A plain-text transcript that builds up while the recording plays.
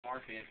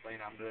Mark Hensley,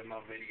 and I'm doing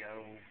my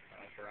video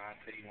for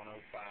IT 105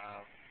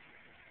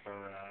 for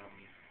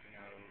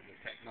the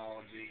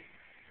technology,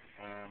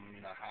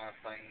 the highest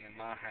thing in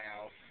my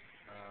house,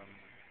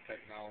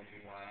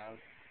 technology-wise,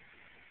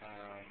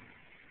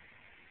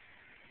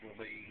 will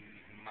be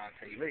my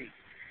TV,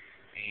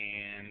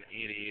 and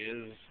it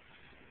is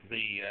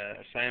the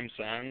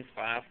Samsung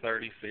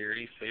 530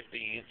 series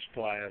 50-inch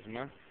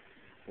plasma,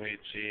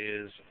 which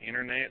is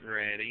internet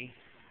ready.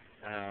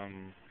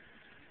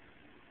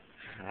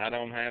 I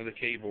don't have the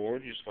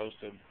keyboard. You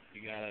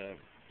gotta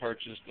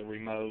purchase the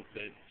remote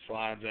that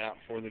slides out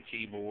for the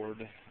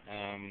keyboard.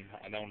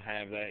 I don't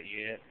have that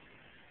yet,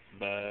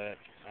 but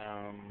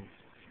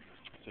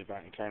see if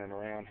I can turn it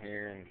around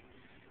here and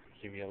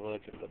give you a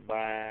look at the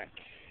back.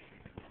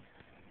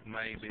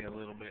 Maybe a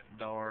little bit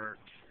dark,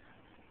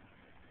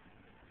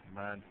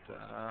 but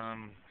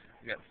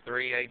I've got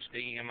 3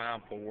 HDMI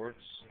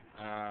ports.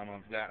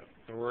 I've got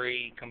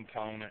 3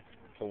 component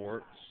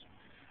ports.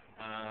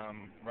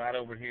 Right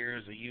over here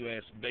is a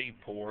USB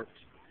port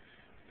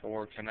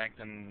for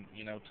connecting,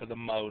 to the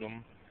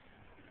modem,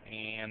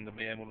 and to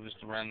be able to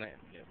just run the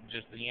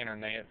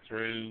internet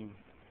through,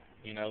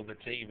 the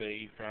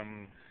TV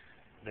from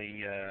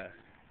the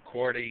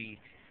QWERTY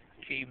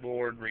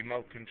keyboard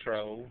remote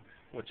control,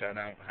 which I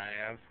don't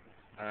have.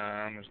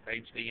 There's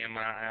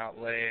HDMI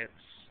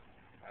outlets.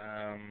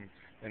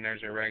 Then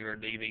there's a regular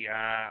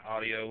DVI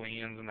audio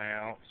ins and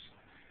outs.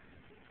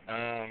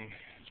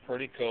 It's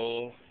pretty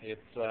cool.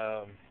 It's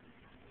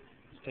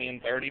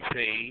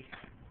 1080p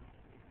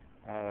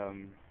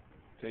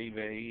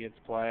TV. It's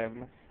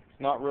plasma. It's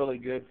not really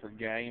good for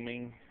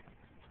gaming.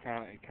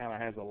 It kind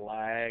of has a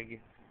lag,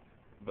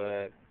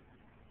 but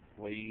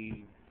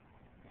we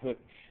hook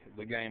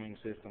the gaming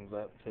systems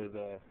up to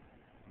the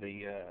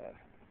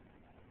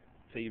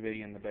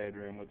TV in the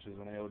bedroom, which is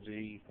an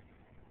LG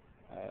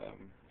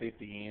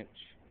 50-inch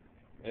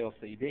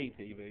LCD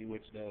TV,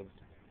 which does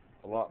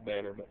a lot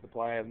better, but the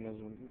plasma is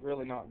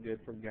really not good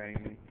for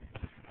gaming.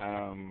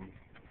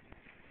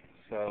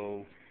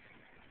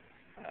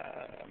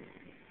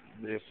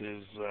 This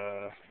is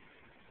the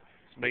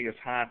biggest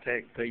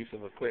high-tech piece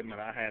of equipment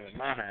I have in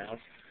my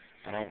house.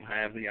 I don't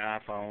have the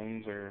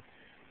iPhones or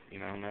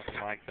nothing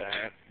like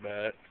that,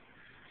 but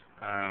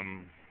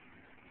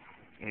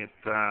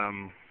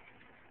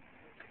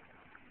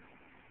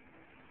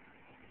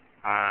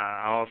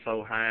I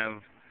also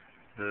have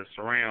the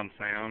surround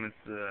sound.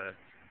 It's the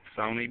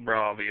Sony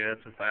Bravia.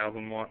 It's a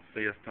 1,000-watt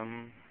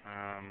system.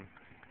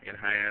 It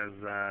has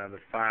the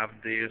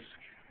 5-disc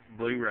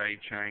Blu-ray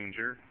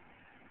changer.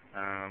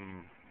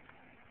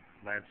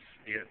 That's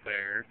it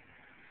there.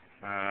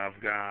 I've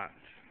got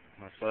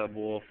my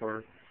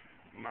subwoofer,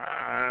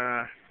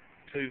 my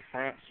 2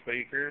 front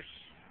speakers,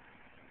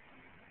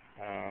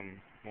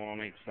 one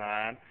on each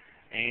side,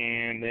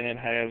 and then it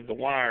has the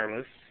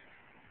wireless,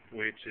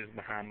 which is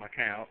behind my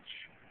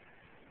couch.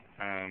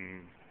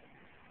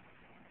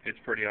 It's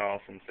pretty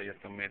awesome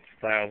system. It's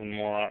 1,000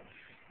 watts.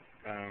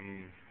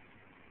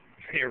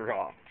 It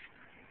rocks.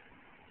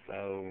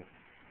 So,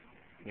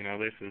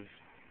 this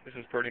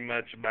is pretty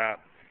much about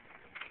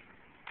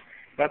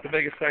the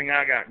biggest thing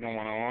I got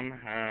going on.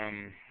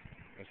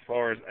 As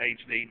far as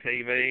HD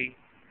TV,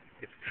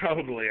 it's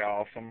totally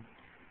awesome.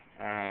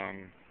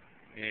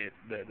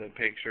 The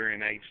picture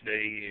in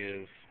HD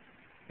is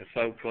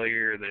so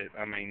clear that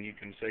you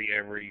can see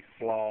every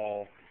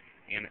flaw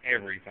in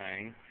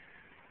everything.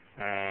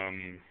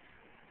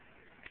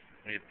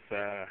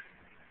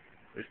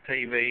 This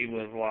TV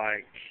was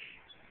like,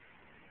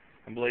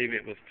 I believe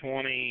it was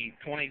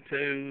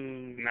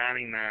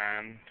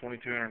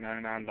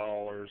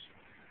 $2,299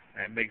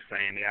 at Big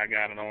Sandy. I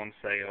got it on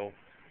sale,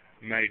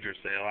 major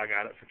sale. I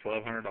got it for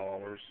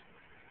 $1,200,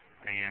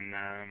 and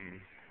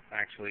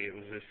actually it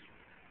was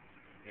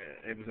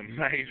a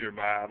major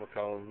buy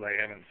because they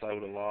haven't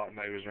sold a lot and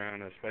they was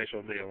running a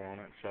special deal on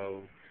it.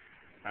 So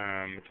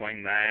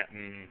between that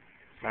and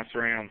my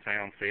surround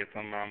sound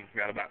system, I've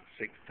got about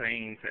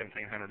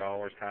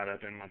 $1,700 tied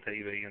up in my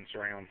TV and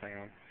surround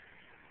sound.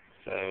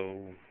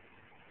 So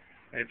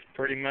it's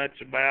pretty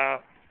much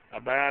about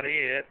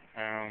it.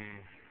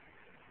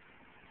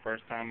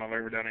 First time I've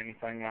ever done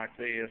anything like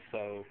this,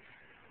 so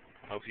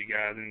I hope you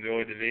guys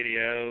enjoyed the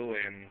video,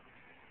 and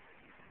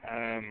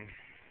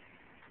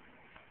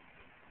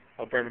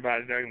hope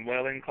everybody's doing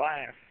well in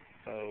class.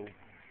 So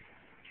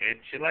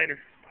catch you later.